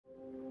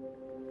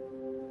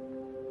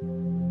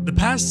The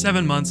past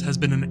 7 months has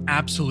been an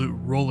absolute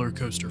roller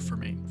coaster for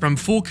me. From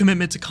full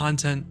commitment to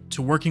content,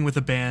 to working with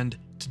a band,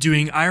 to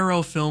doing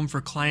IRL film for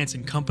clients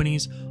and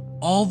companies,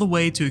 all the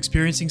way to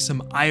experiencing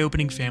some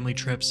eye-opening family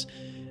trips,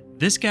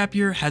 this gap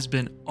year has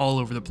been all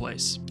over the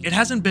place. It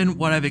hasn't been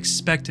what I've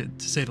expected,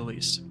 to say the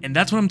least. And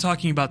that's what I'm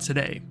talking about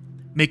today,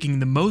 making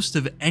the most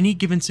of any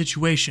given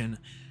situation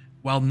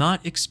while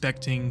not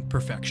expecting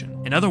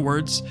perfection. In other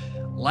words,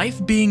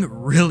 life being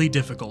really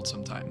difficult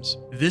sometimes.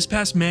 This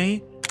past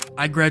May,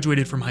 I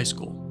graduated from high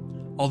school.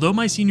 Although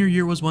my senior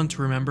year was one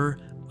to remember,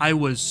 I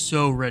was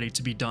so ready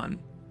to be done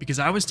because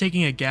I was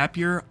taking a gap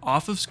year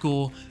off of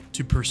school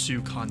to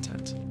pursue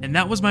content. And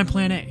that was my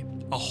plan A,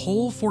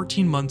 whole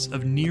 14 months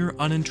of near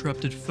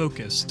uninterrupted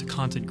focus to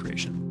content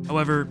creation.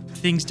 However,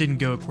 things didn't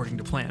go according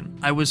to plan.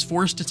 I was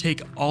forced to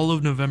take all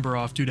of November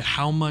off due to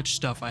how much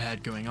stuff I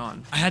had going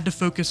on. I had to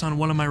focus on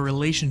one of my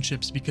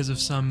relationships because of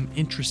some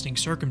interesting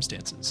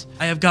circumstances.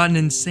 I have gotten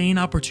insane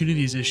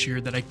opportunities this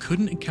year that I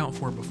couldn't account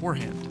for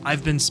beforehand.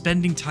 I've been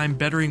spending time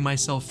bettering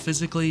myself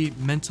physically,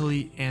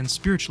 mentally, and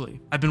spiritually.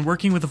 I've been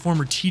working with a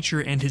former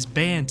teacher and his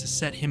band to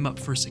set him up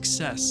for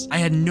success. I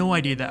had no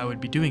idea that I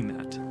would be doing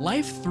that.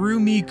 Life threw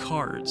me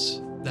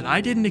cards that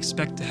I didn't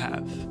expect to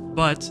have,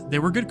 but they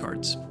were good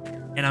cards.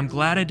 And I'm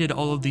glad I did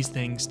all of these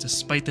things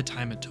despite the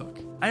time it took.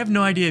 I have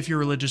no idea if you're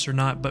religious or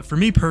not, but for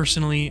me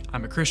personally,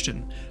 I'm a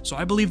Christian, so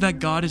I believe that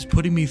God is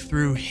putting me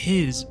through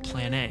his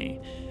plan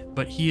A,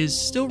 but he is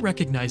still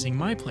recognizing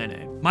my plan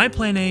A. My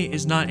plan A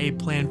is not a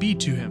plan B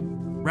to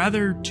him,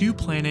 rather two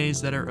plan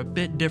A's that are a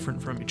bit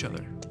different from each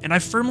other. And I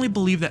firmly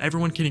believe that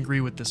everyone can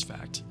agree with this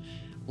fact.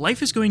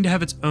 Life is going to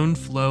have its own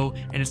flow,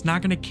 and it's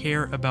not going to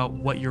care about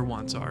what your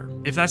wants are.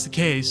 If that's the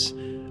case,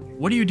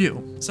 what do you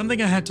do? Something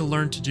I had to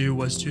learn to do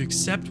was to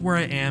accept where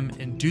I am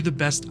and do the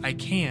best I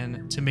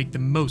can to make the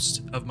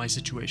most of my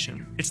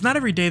situation. It's not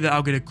every day that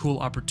I'll get a cool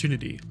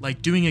opportunity,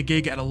 like doing a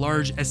gig at a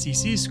large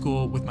SEC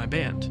school with my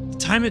band. The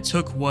time it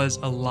took was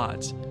a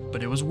lot,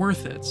 but it was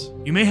worth it.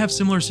 You may have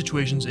similar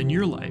situations in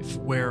your life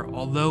where,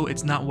 although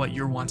it's not what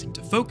you're wanting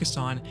to focus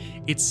on,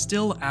 it's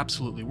still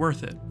absolutely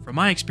worth it. From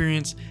my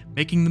experience,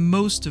 making the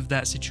most of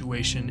that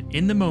situation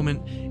in the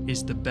moment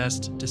is the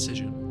best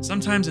decision.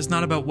 Sometimes it's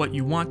not about what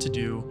you want to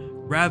do,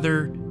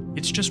 rather,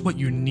 it's just what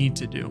you need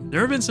to do. There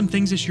have been some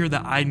things this year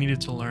that I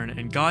needed to learn,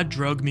 and God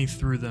drug me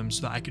through them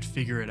so that I could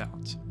figure it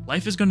out.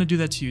 Life is going to do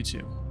that to you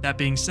too. That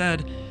being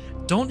said,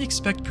 don't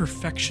expect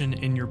perfection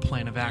in your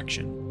plan of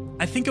action.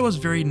 I think I was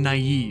very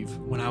naive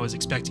when I was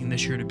expecting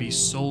this year to be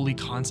solely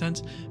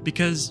content,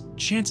 because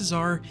chances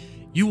are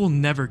you will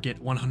never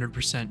get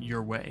 100%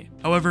 your way.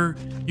 However,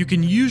 you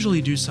can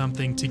usually do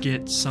something to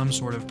get some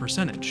sort of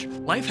percentage.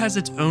 Life has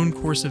its own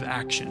course of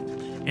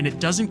action, and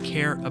it doesn't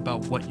care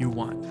about what you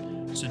want.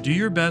 So do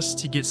your best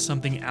to get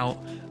something out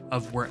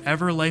of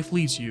wherever life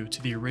leads you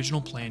to the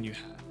original plan you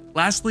had.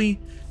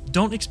 Lastly,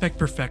 don't expect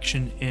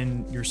perfection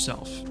in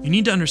yourself. You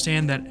need to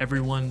understand that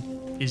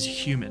everyone is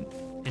human,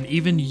 and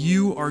even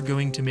you are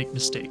going to make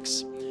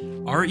mistakes.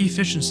 Our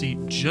efficiency,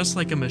 just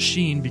like a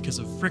machine because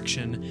of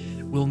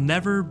friction, will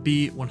never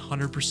be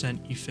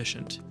 100%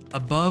 efficient.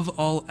 Above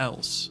all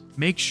else,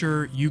 make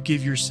sure you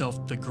give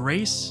yourself the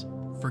grace,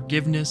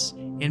 forgiveness,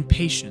 and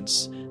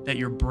patience that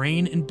your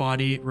brain and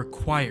body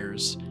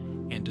requires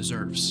and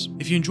deserves.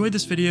 If you enjoyed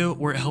this video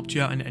or it helped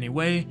you out in any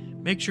way,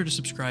 make sure to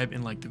subscribe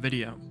and like the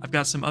video. I've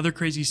got some other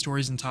crazy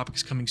stories and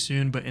topics coming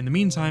soon, but in the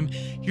meantime,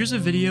 here's a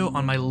video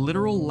on my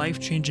literal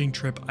life-changing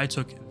trip I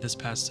took this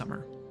past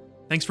summer.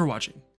 Thanks for watching.